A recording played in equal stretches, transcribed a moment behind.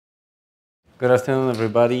Good afternoon,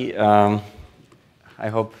 everybody. I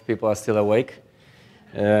hope people are still awake.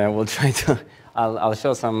 We'll try to. I'll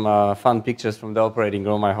show some fun pictures from the operating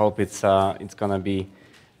room. I hope it's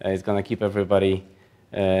gonna keep everybody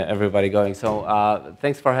going. So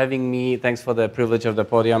thanks for having me. Thanks for the privilege of the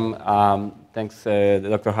podium. Thanks,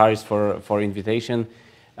 Dr. Harris, for invitation.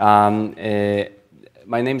 My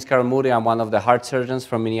name is Karol Mudy. I'm one of the heart surgeons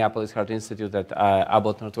from Minneapolis Heart Institute at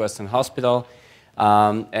Abbott Northwestern Hospital.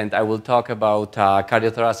 And I will talk about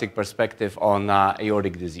cardiothoracic perspective on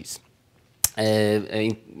aortic disease.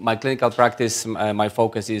 In my clinical practice, my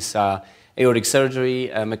focus is aortic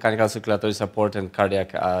surgery, mechanical circulatory support, and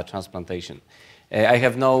cardiac transplantation. I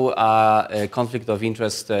have no conflict of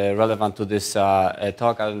interest relevant to this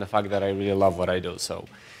talk, other than the fact that I really love what I do. So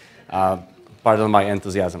pardon my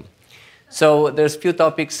enthusiasm. So there's a few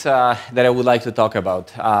topics that I would like to talk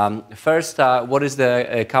about. First, what is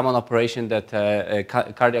the common operation that a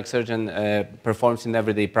cardiac surgeon performs in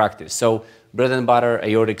everyday practice? So bread and butter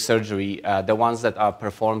aortic surgery, the ones that are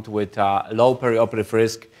performed with low perioperative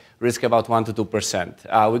risk about 1 to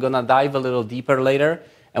 2%. We're going to dive a little deeper later,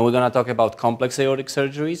 and we're going to talk about complex aortic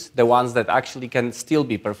surgeries, the ones that actually can still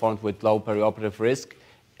be performed with low perioperative risk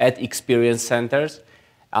at experienced centers.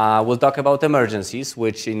 We'll talk about emergencies,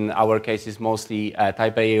 which in our case is mostly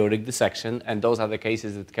type A aortic dissection, and those are the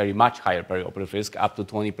cases that carry much higher perioperative risk, up to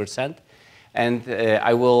 20%. And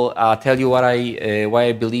I will tell you why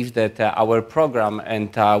I believe that our program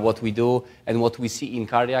and what we do and what we see in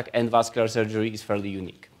cardiac and vascular surgery is fairly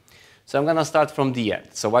unique. So I'm going to start from the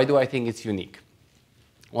end. So why do I think it's unique?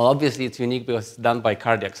 Well, obviously it's unique because it's done by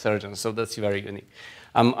cardiac surgeons, so that's very unique.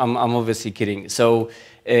 I'm obviously kidding. So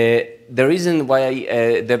the reason why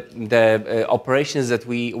the operations that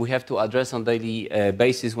we have to address on daily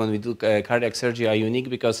basis when we do cardiac surgery are unique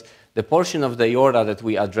because the portion of the aorta that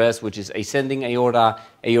we address, which is ascending aorta,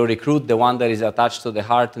 aortic root, the one that is attached to the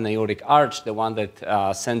heart, and aortic arch, the one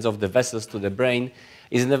that sends off the vessels to the brain,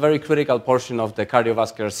 is in a very critical portion of the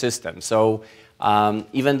cardiovascular system. So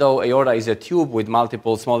even though aorta is a tube with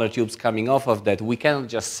multiple smaller tubes coming off of that, we cannot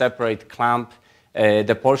just separate, clamp,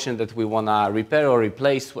 the portion that we want to repair or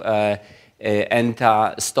replace and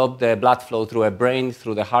stop the blood flow through a brain,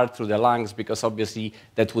 through the heart, through the lungs, because obviously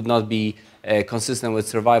that would not be consistent with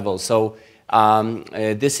survival. So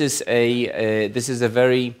this is a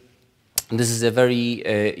very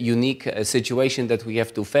unique situation that we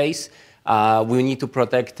have to face. We need to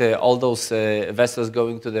protect all those vessels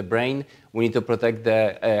going to the brain. We need to protect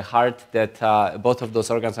the heart, that both of those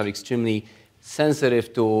organs are extremely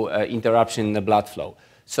sensitive to interruption in the blood flow.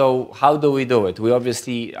 So how do we do it? We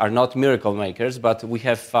obviously are not miracle makers, but we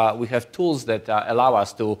have tools that allow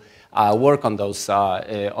us to work on those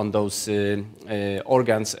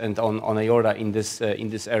organs and on aorta in this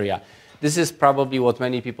area. This is probably what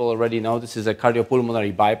many people already know. This is a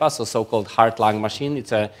cardiopulmonary bypass, a so-called heart-lung machine.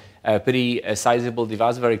 It's a pretty sizable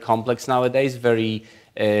device, very complex nowadays, very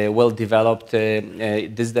well developed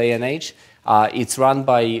this day and age. It's run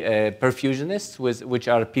by perfusionists, which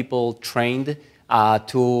are people trained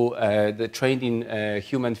trained in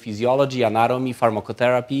human physiology, anatomy,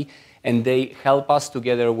 pharmacotherapy, and they help us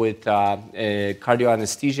together with cardio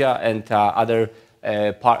anesthesia and other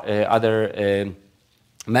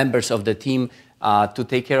members of the team to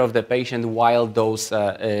take care of the patient while those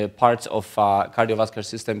parts of cardiovascular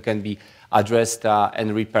system can be addressed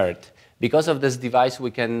and repaired. Because of this device,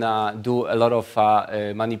 we can do a lot of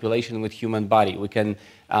manipulation with human body. We can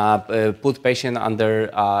put patient under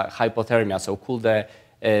hypothermia, so cool the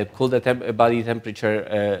body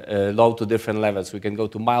temperature low to different levels. We can go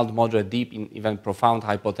to mild, moderate, deep, even profound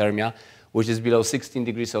hypothermia, which is below 16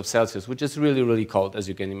 degrees Celsius, which is really, really cold, as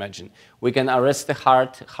you can imagine. We can arrest the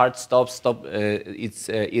heart stops.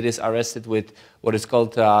 It is arrested with what is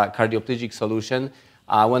called cardioplegic solution.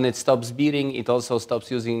 When it stops beating, it also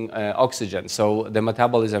stops using oxygen, so the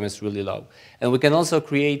metabolism is really low. And we can also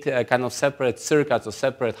create a kind of separate circuits or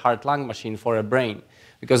separate heart-lung machine for a brain,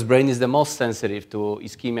 because brain is the most sensitive to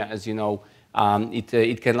ischemia, as you know.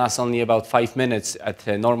 It can last only about 5 minutes at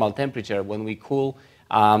a normal temperature. When we cool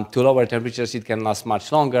to lower temperatures, it can last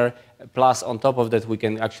much longer. Plus, on top of that, we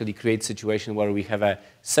can actually create a situation where we have a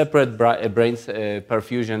separate brain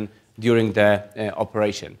perfusion during the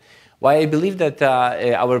operation. Why I believe that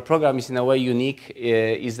our program is in a way unique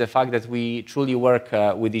is the fact that we truly work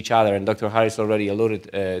with each other, and Dr. Harris already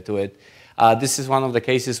alluded to it. This is one of the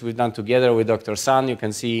cases we've done together with Dr. San. You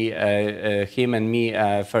can see him and me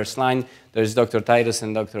first line. There's Dr. Titus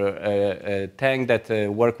and Dr. Tang that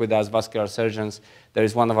work with us, vascular surgeons. There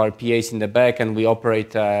is one of our PAs in the back, and we operate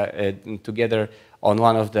together on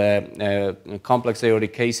one of the complex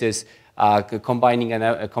aortic cases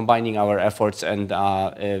combining our efforts and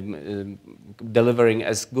delivering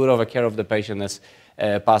as good of a care of the patient as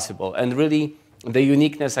possible. And really, the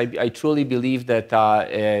uniqueness, I truly believe that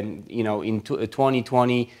you know, in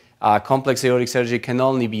 2020, complex aortic surgery can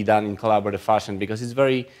only be done in collaborative fashion because it's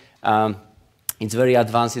very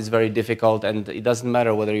advanced, it's very difficult, and it doesn't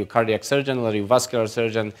matter whether you're a cardiac surgeon, whether you're a vascular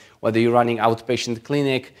surgeon, whether you're running outpatient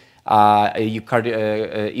clinic,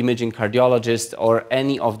 imaging cardiologist, or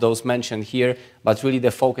any of those mentioned here, but really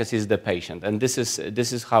the focus is the patient. And this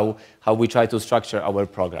is how we try to structure our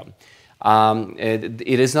program.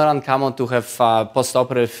 It is not uncommon to have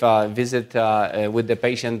post-operative visit with the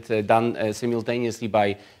patient done simultaneously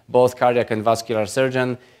by both cardiac and vascular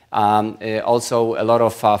surgeon. Also, a lot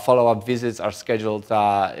of follow-up visits are scheduled,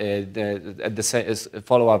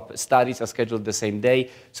 follow-up studies are scheduled the same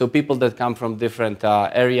day. So people that come from different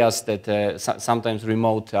areas, that sometimes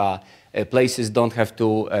remote places, don't have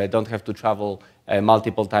to travel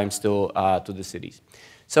multiple times to the cities.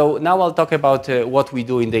 So now I'll talk about what we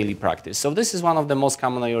do in daily practice. So this is one of the most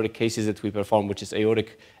common aortic cases that we perform, which is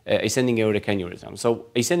ascending aortic aneurysm. So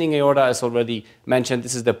ascending aorta, as already mentioned,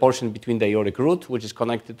 this is the portion between the aortic root, which is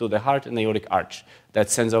connected to the heart, and the aortic arch that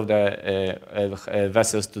sends off the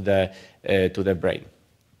vessels to the brain.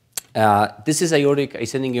 This is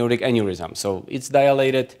ascending aortic aneurysm. So it's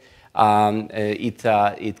dilated. It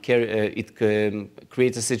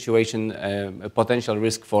creates a situation, a potential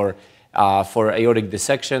risk for aortic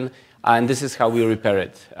dissection, and this is how we repair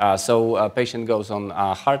it. So a patient goes on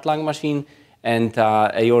a heart-lung machine, and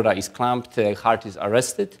aorta is clamped, heart is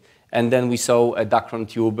arrested, and then we sew a Dacron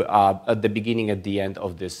tube at the beginning, at the end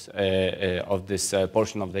of this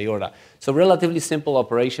portion of the aorta. So relatively simple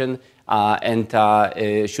operation, and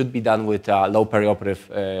should be done with low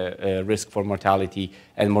perioperative risk for mortality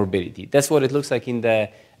and morbidity. That's what it looks like in the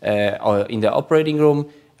operating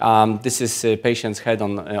room. This is a patient's head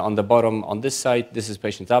on the bottom on this side. This is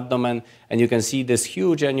patient's abdomen. And you can see this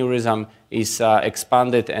huge aneurysm is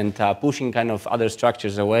expanded and pushing kind of other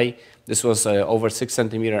structures away. This was over 6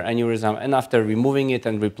 centimeter aneurysm. And after removing it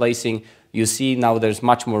and replacing, you see now there's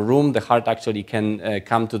much more room. The heart actually can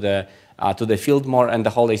come to the field more, and the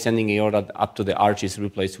whole ascending aorta up to the arch is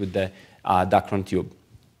replaced with the Dacron tube.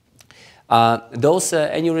 Those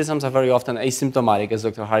aneurysms are very often asymptomatic, as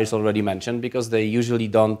Dr. Harris already mentioned, because they usually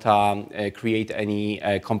don't create any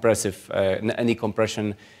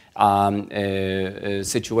compression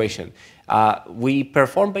situation. We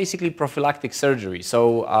perform basically prophylactic surgery,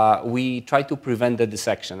 so we try to prevent the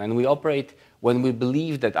dissection, and we operate when we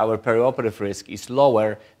believe that our perioperative risk is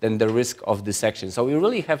lower than the risk of dissection. So we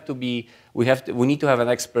really have to be, we need to have an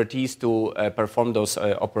expertise to perform those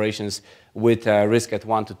operations with risk at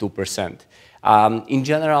 1 to 2%. In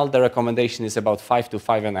general, the recommendation is about 5 to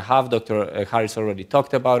 5.5. Dr. Harris already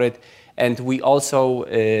talked about it. And we also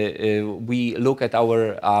we look at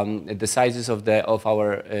our the sizes of the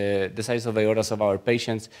size of aortas of our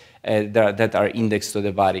patients that are indexed to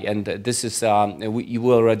the body. And this is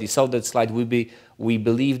you already saw that slide. We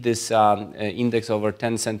believe this index over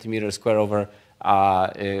 10 centimeters square over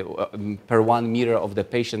per 1 meter of the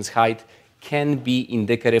patient's height can be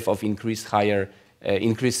indicative of increased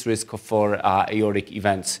risk for aortic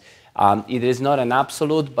events. It is not an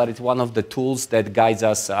absolute, but it's one of the tools that guides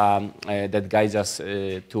us in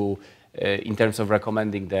terms of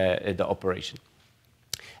recommending the operation.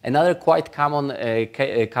 Another quite common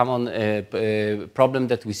problem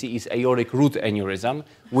that we see is aortic root aneurysm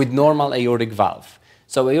with normal aortic valve.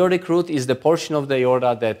 So aortic root is the portion of the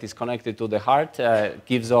aorta that is connected to the heart,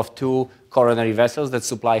 gives off 2 coronary vessels that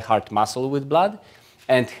supply heart muscle with blood,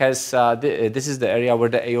 and has this is the area where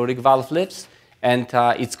the aortic valve lives, and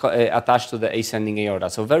it's attached to the ascending aorta.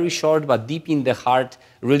 So very short, but deep in the heart,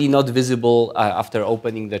 really not visible after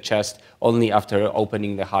opening the chest, only after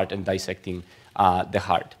opening the heart and dissecting the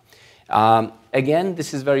heart. Again,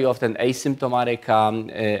 this is very often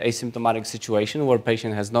asymptomatic situation where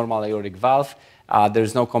patient has normal aortic valve.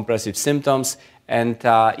 There's no compressive symptoms, and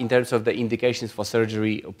in terms of the indications for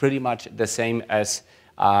surgery, pretty much the same as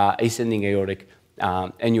ascending aortic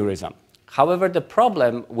aneurysm. However, the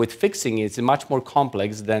problem with fixing it is much more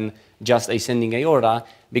complex than just ascending aorta,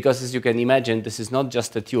 because as you can imagine, this is not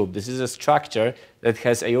just a tube. This is a structure that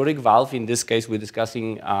has aortic valve. In this case, we're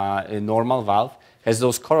discussing a normal valve, has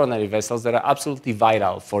those coronary vessels that are absolutely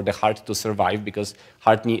vital for the heart to survive, because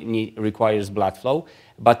heart requires blood flow.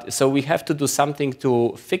 But so we have to do something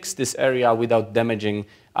to fix this area without damaging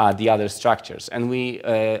the other structures. And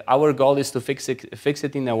our goal is to fix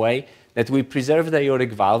it in a way that we preserve the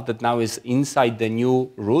aortic valve that now is inside the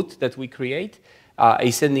new root that we create.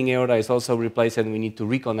 Ascending aorta is also replaced, and we need to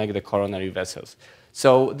reconnect the coronary vessels.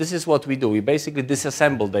 So this is what we do. We basically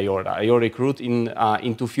disassemble the aorta, aortic root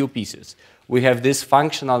into few pieces. We have this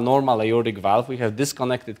functional normal aortic valve, we have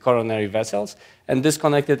disconnected coronary vessels, and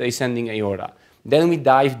disconnected ascending aorta. Then we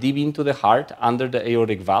dive deep into the heart under the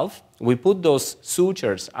aortic valve. We put those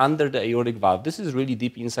sutures under the aortic valve. This is really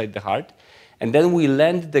deep inside the heart. And then we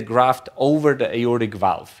land the graft over the aortic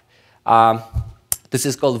valve. This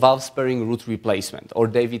is called valve-sparing root replacement, or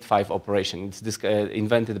David 5 operation. It's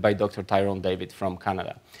invented by Dr. Tyrone David from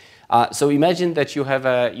Canada. So imagine that you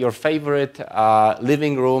have your favorite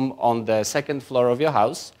living room on the second floor of your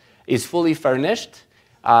house. It's fully furnished.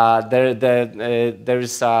 There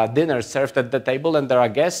is dinner served at the table, and there are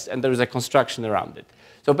guests, and there is a construction around it.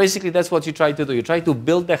 So basically, that's what you try to do. You try to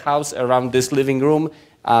build the house around this living room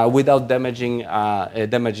without damaging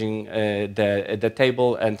the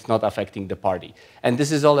table and not affecting the party. And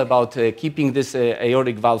this is all about keeping this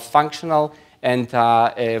aortic valve functional and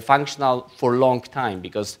functional for a long time,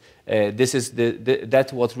 because this is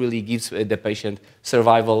that's what really gives the patient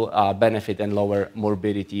survival benefit and lower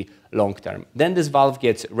morbidity long term. Then this valve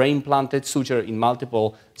gets reimplanted, suture in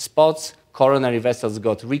multiple spots, coronary vessels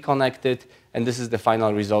got reconnected, and this is the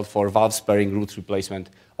final result for valve-sparing root replacement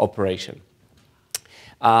operation.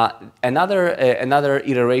 Another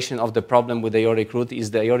iteration of the problem with the aortic root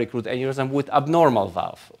is the aortic root aneurysm with abnormal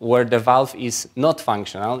valve, where the valve is not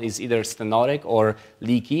functional, is either stenotic or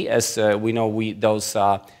leaky. As we know, those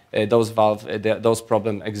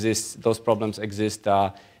problems exist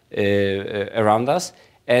around us,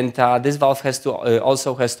 and this valve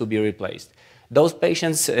also has to be replaced. Those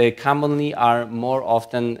patients commonly are more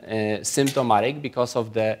often symptomatic because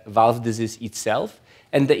of the valve disease itself.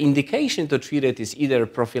 And the indication to treat it is either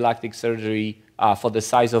prophylactic surgery for the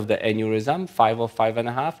size of the aneurysm, 5 or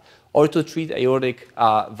 5.5, or to treat aortic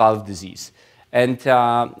valve disease. And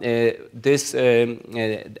this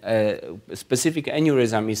specific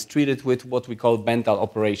aneurysm is treated with what we call Bentall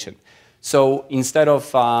operation. So instead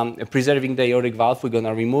of preserving the aortic valve, we're going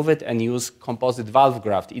to remove it and use composite valve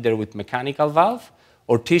graft, either with mechanical valve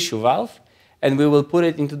or tissue valve. And we will put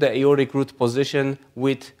it into the aortic root position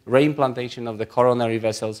with reimplantation of the coronary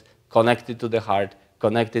vessels connected to the heart,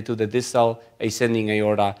 connected to the distal ascending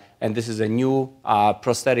aorta. And this is a new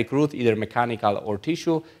prosthetic root, either mechanical or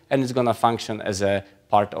tissue, and it's going to function as a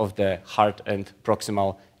part of the heart and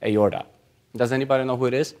proximal aorta. Does anybody know who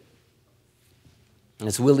it is?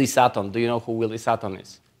 It's Willie Sutton. Do you know who Willie Sutton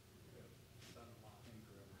is?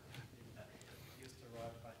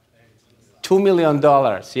 $2 million,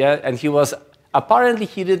 yeah? And he was, apparently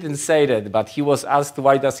he didn't say that, but he was asked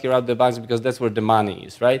why does he rob the banks, because that's where the money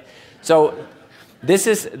is, right? So this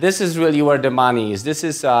is really where the money is. This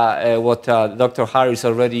is what Dr. Harris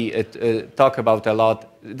already talked about a lot.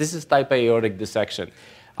 This is type A aortic dissection.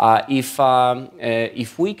 If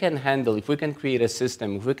we can handle, if we can create a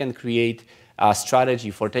system, if we can create a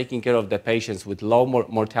strategy for taking care of the patients with low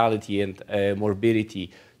mortality and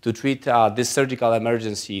morbidity to treat this surgical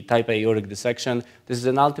emergency, type A aortic dissection, this is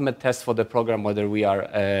an ultimate test for the program whether we are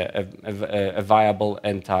a viable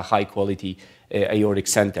and high-quality aortic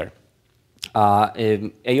center.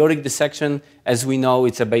 Aortic dissection, as we know,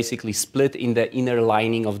 it's a basically split in the inner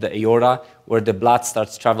lining of the aorta, where the blood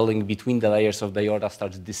starts traveling between the layers of the aorta,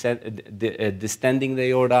 starts distending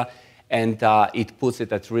the aorta, and it puts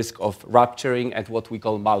it at risk of rupturing and what we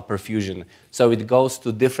call malperfusion. So it goes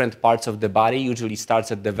to different parts of the body, usually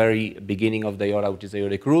starts at the very beginning of the aorta, which is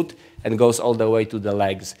aortic root, and goes all the way to the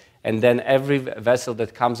legs. And then every vessel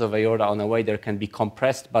that comes of aorta on the way there can be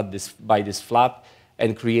compressed by this flap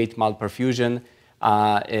and create malperfusion.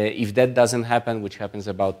 If that doesn't happen, which happens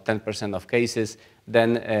about 10% of cases,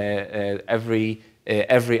 then every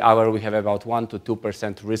hour we have about 1 to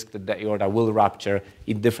 2% risk that the aorta will rupture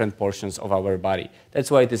in different portions of our body.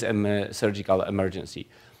 That's why it is a surgical emergency.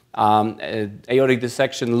 Aortic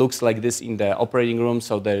dissection looks like this in the operating room.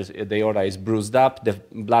 So the aorta is bruised up, the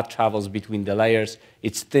blood travels between the layers,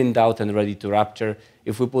 it's thinned out and ready to rupture.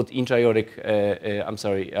 If we put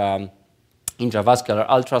intravascular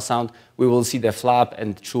ultrasound, we will see the flap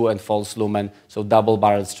and true and false lumen, so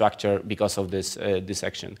double-barrel structure because of this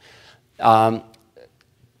dissection.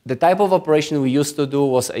 The type of operation we used to do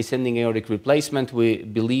was ascending aortic replacement. We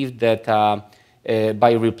believed that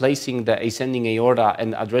by replacing the ascending aorta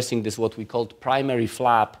and addressing this, what we called primary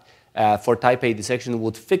flap for type A dissection,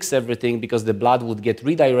 would fix everything because the blood would get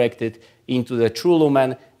redirected into the true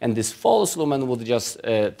lumen, and this false lumen would just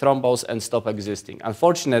thrombose and stop existing.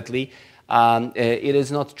 Unfortunately, it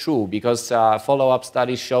is not true, because follow-up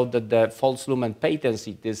studies showed that the false lumen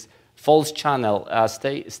patency, this false channel,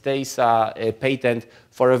 stays patent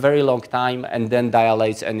for a very long time and then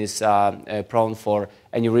dilates and is prone for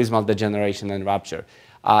aneurysmal degeneration and rupture.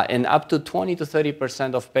 And up to 20 to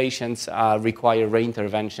 30% of patients require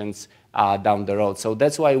reinterventions down the road. So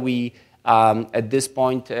that's why we, at this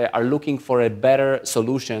point, are looking for a better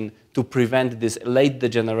solution to prevent this late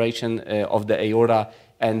degeneration of the aorta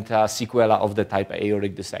and sequela of the type A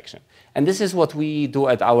aortic dissection. And this is what we do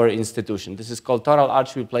at our institution. This is called total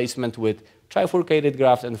arch replacement with trifurcated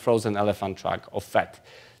graft and frozen elephant trunk of fat.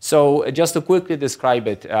 So just to quickly describe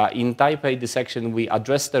it, in type A dissection, we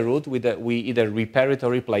address the root. We either repair it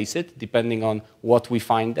or replace it, depending on what we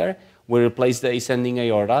find there. We replace the ascending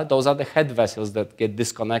aorta. Those are the head vessels that get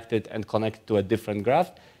disconnected and connected to a different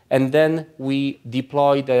graft. And then we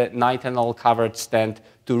deploy the nitinol covered stent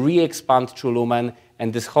to re-expand true lumen,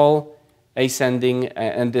 and this whole ascending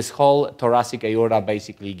and this whole thoracic aorta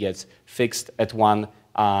basically gets fixed at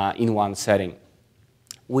in one setting.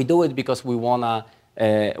 We do it because we wanna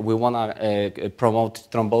promote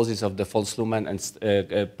thrombosis of the false lumen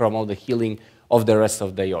and promote the healing of the rest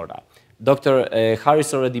of the aorta. Dr.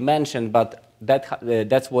 Harris already mentioned, but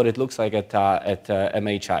that's what it looks like at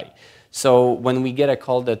MHI. So when we get a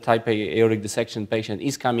call that type A aortic dissection patient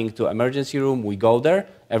is coming to emergency room, we go there,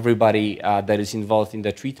 everybody that is involved in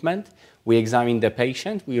the treatment. We examine the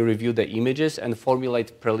patient, we review the images and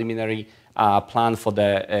formulate preliminary plan for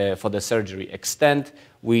the surgery. Extent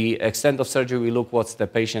of surgery, we look what's the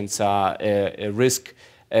patient's risk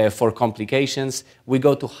for complications. We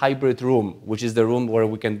go to hybrid room, which is the room where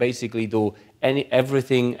we can basically do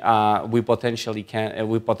everything we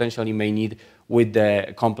potentially may need with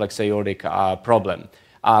the complex aortic problem.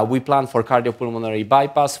 We plan for cardiopulmonary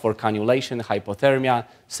bypass, for cannulation, hypothermia,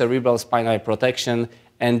 cerebral spinal protection,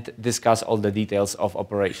 and discuss all the details of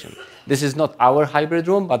operation. This is not our hybrid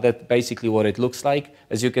room, but that's basically what it looks like.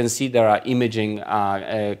 As you can see, there are imaging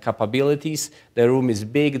capabilities. The room is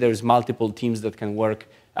big. There's multiple teams that can work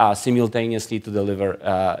simultaneously to deliver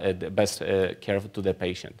the best care to the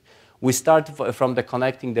patient. We start from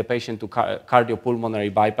connecting the patient to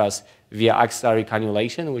cardiopulmonary bypass via axillary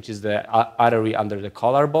cannulation, which is the artery under the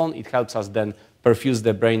collarbone. It helps us then perfuse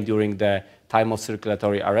the brain during the time of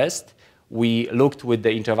circulatory arrest. We looked with the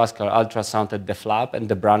intravascular ultrasound at the flap and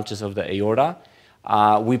the branches of the aorta.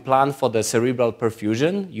 We plan for the cerebral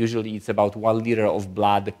perfusion. Usually it's about 1 liter of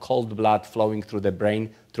blood, cold blood flowing through the brain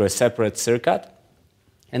through a separate circuit.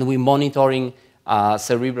 And we're monitoring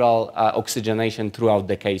cerebral oxygenation throughout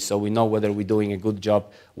the case, so we know whether we're doing a good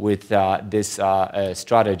job with this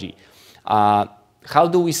strategy. How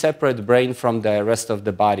do we separate brain from the rest of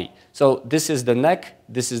the body? So this is the neck,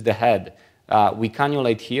 this is the head. We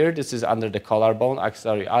cannulate here, this is under the collarbone,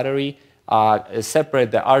 axillary artery,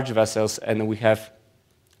 separate the arch vessels, and we have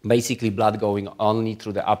basically blood going only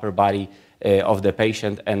through the upper body of the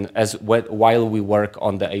patient, and while we work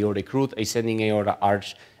on the aortic root, ascending aorta,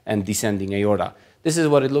 arch, and descending aorta. This is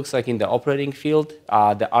what it looks like in the operating field.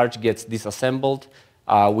 The arch gets disassembled.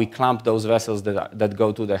 We clamp those vessels that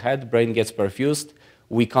go to the head. Brain gets perfused.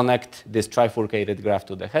 We connect this trifurcated graft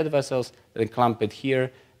to the head vessels, then clamp it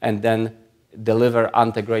here, and then deliver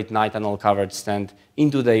antegrade nitinol-covered stent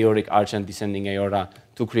into the aortic arch and descending aorta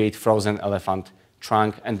to create frozen elephant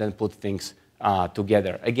trunk, and then put things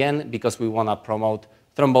together. Again, because we want to promote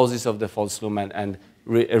thrombosis of the false lumen and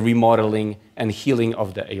remodeling and healing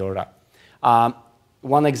of the aorta.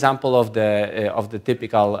 One example of the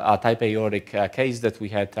typical type aortic case that we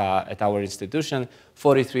had at our institution,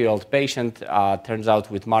 43-year-old patient, turns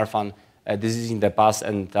out with Marfan disease in the past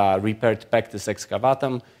and repaired pectus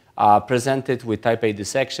excavatum, presented with type A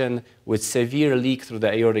dissection with severe leak through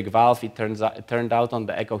the aortic valve. It turned out on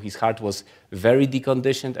the echo his heart was very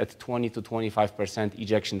deconditioned at 20 to 25%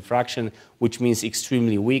 ejection fraction, which means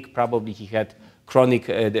extremely weak. Probably he had chronic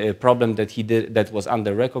problem that was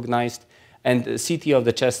under-recognized. And CT of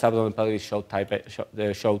the chest, abdomen, pelvis showed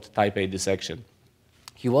type A dissection.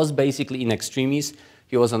 He was basically in extremis.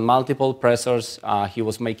 He was on multiple pressors. He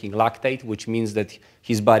was making lactate, which means that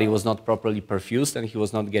his body was not properly perfused and he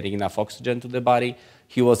was not getting enough oxygen to the body.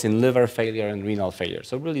 He was in liver failure and renal failure,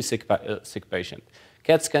 so really sick patient.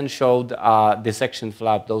 CAT scan showed dissection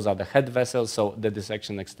flap. Those are the head vessels, so the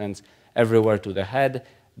dissection extends everywhere to the head,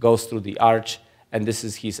 goes through the arch, and this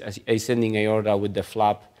is his ascending aorta with the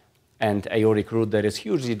flap and aortic root that is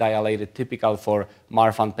hugely dilated, typical for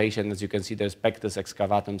Marfan patient. As you can see, there's pectus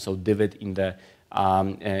excavatum, so divot in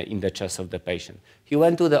the chest of the patient. He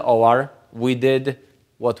went to the OR. We did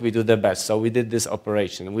what we do the best. So we did this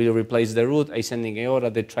operation. We replaced the root, ascending aorta,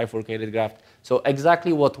 the trifurcated graft. So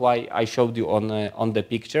exactly why I showed you on the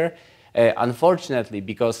picture. Unfortunately,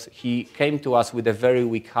 because he came to us with a very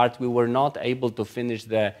weak heart, we were not able to finish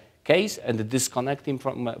the case and disconnect him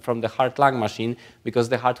from the heart-lung machine because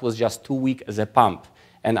the heart was just too weak as a pump.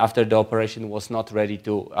 and after the operation was not ready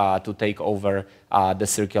to take over the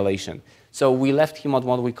circulation. So we left him on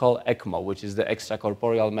what we call ECMO, which is the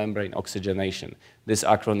extracorporeal membrane oxygenation, this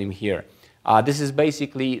acronym here. This is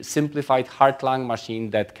basically simplified heart-lung machine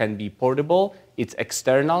that can be portable. It's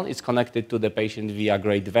external. It's connected to the patient via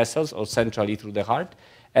great vessels or centrally through the heart,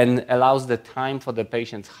 and allows the time for the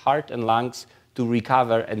patient's heart and lungs to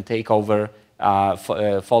recover and take over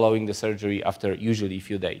following the surgery after usually a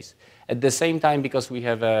few days. At the same time, because we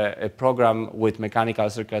have a program with mechanical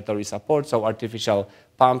circulatory support, so artificial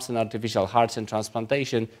pumps and artificial hearts and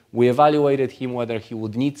transplantation, we evaluated him whether he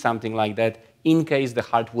would need something like that in case the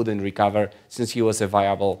heart wouldn't recover, since he was a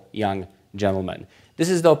viable young gentleman. This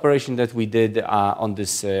is the operation that we did on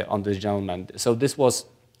this gentleman. So this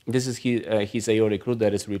is his aortic root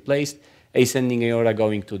that is replaced, ascending aorta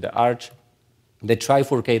going to the arch, the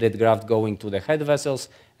trifurcated graft going to the head vessels,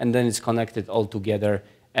 and then it's connected all together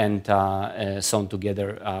and sewn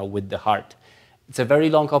together with the heart. It's a very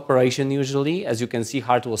long operation usually. As you can see,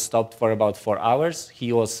 heart was stopped for about 4 hours.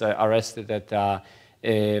 He was arrested at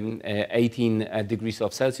 18 degrees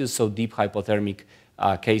of Celsius, so deep hypothermic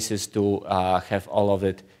cases to have all of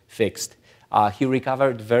it fixed. He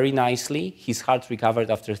recovered very nicely. His heart recovered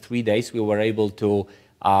after 3 days. We were able to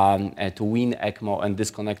wean ECMO and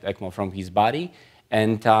disconnect ECMO from his body.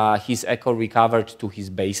 And his echo recovered to his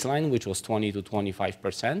baseline, which was 20 to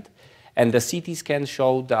 25%. And the CT scan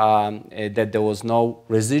showed that there was no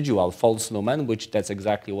residual false lumen, which that's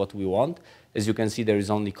exactly what we want. As you can see, there is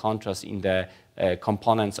only contrast in the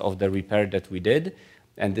components of the repair that we did.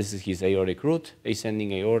 And this is his aortic root,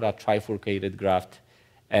 ascending aorta, trifurcated graft.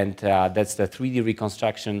 And that's the 3D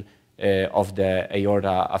reconstruction of the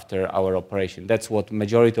aorta after our operation. That's what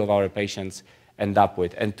majority of our patients end up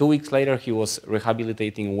with. And 2 weeks later, he was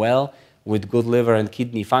rehabilitating well with good liver and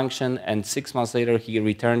kidney function. And 6 months later, he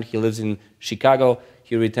returned. He lives in Chicago.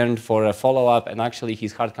 He returned for a follow-up, and actually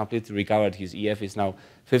his heart completely recovered. His EF is now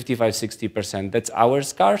 55–60%. That's our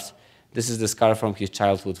scars. This is the scar from his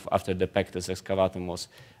childhood after the pectus excavatum was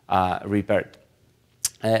repaired.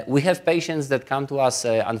 We have patients that come to us,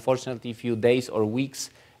 unfortunately, a few days or weeks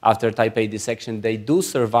after type A dissection. They do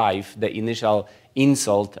survive the initial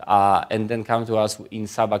insult and then come to us in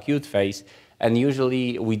subacute phase. And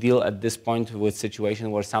usually we deal at this point with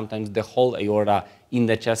situation where sometimes the whole aorta in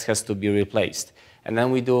the chest has to be replaced. And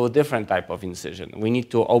then we do a different type of incision. We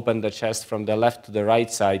need to open the chest from the left to the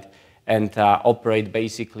right side and operate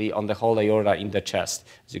basically on the whole aorta in the chest.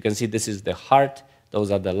 As you can see, this is the heart,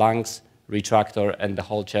 those are the lungs, retractor, and the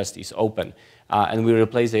whole chest is open. And we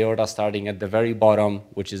replace the aorta starting at the very bottom,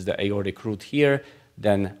 which is the aortic root here,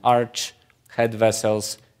 then arch, head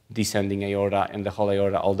vessels, descending aorta, and the whole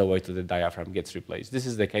aorta all the way to the diaphragm gets replaced. This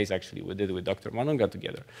is the case actually we did with Dr. Manunga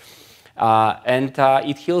together. And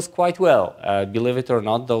it heals quite well. Believe it or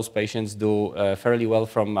not, those patients do fairly well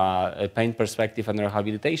from a pain perspective and a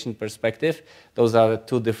rehabilitation perspective. Those are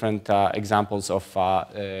two different examples of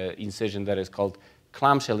incision that is called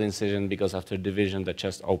clamshell incision, because after division the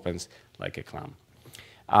chest opens like a clam.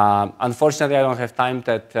 Unfortunately, I don't have time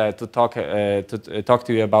to talk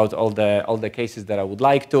to you about all the cases that I would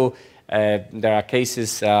like to. There are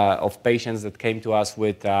cases of patients that came to us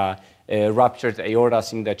with ruptured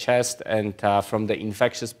aortas in the chest, and from the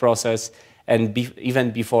infectious process, and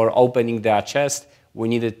even before opening their chest, we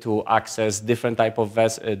needed to access different type of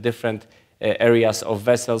different areas of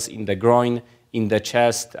vessels in the groin, in the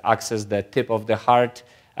chest, access the tip of the heart,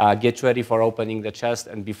 get ready for opening the chest,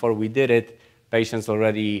 and before we did it, patient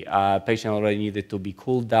already needed to be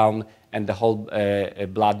cooled down, and the whole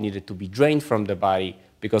blood needed to be drained from the body,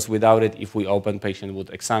 because without it, if we open, patient would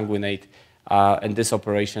exsanguinate, and this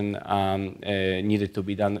operation needed to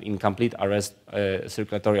be done in complete arrest,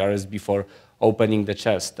 circulatory arrest before opening the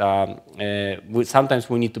chest. Sometimes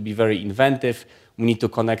we need to be very inventive. We need to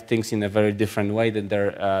connect things in a very different way than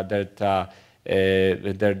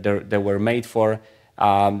they were made for.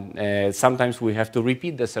 Sometimes we have to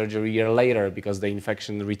repeat the surgery a year later because the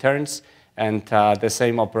infection returns, and the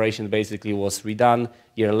same operation basically was redone a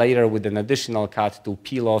year later with an additional cut to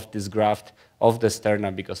peel off this graft of the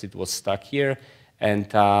sternum because it was stuck here. And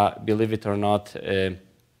believe it or not,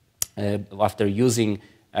 after using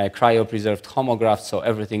cryopreserved homografts, so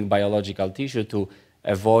everything biological tissue, to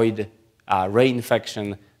avoid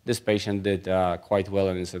reinfection, this patient did quite well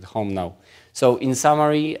and is at home now. So in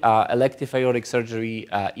summary, elective aortic surgery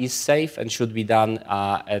is safe and should be done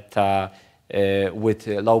with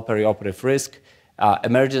low perioperative risk.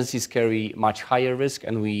 Emergencies carry much higher risk,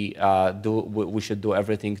 and we should do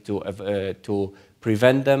everything to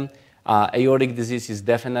prevent them. Aortic disease is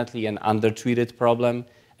definitely an undertreated problem.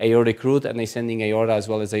 aortic root and ascending aorta as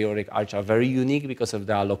well as aortic arch are very unique because of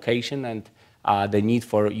the location and the need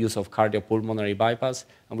for use of cardiopulmonary bypass.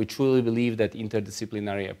 And we truly believe that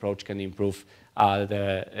interdisciplinary approach can improve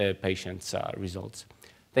the patient's results.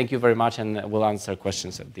 Thank you very much, and we'll answer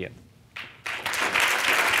questions at the end.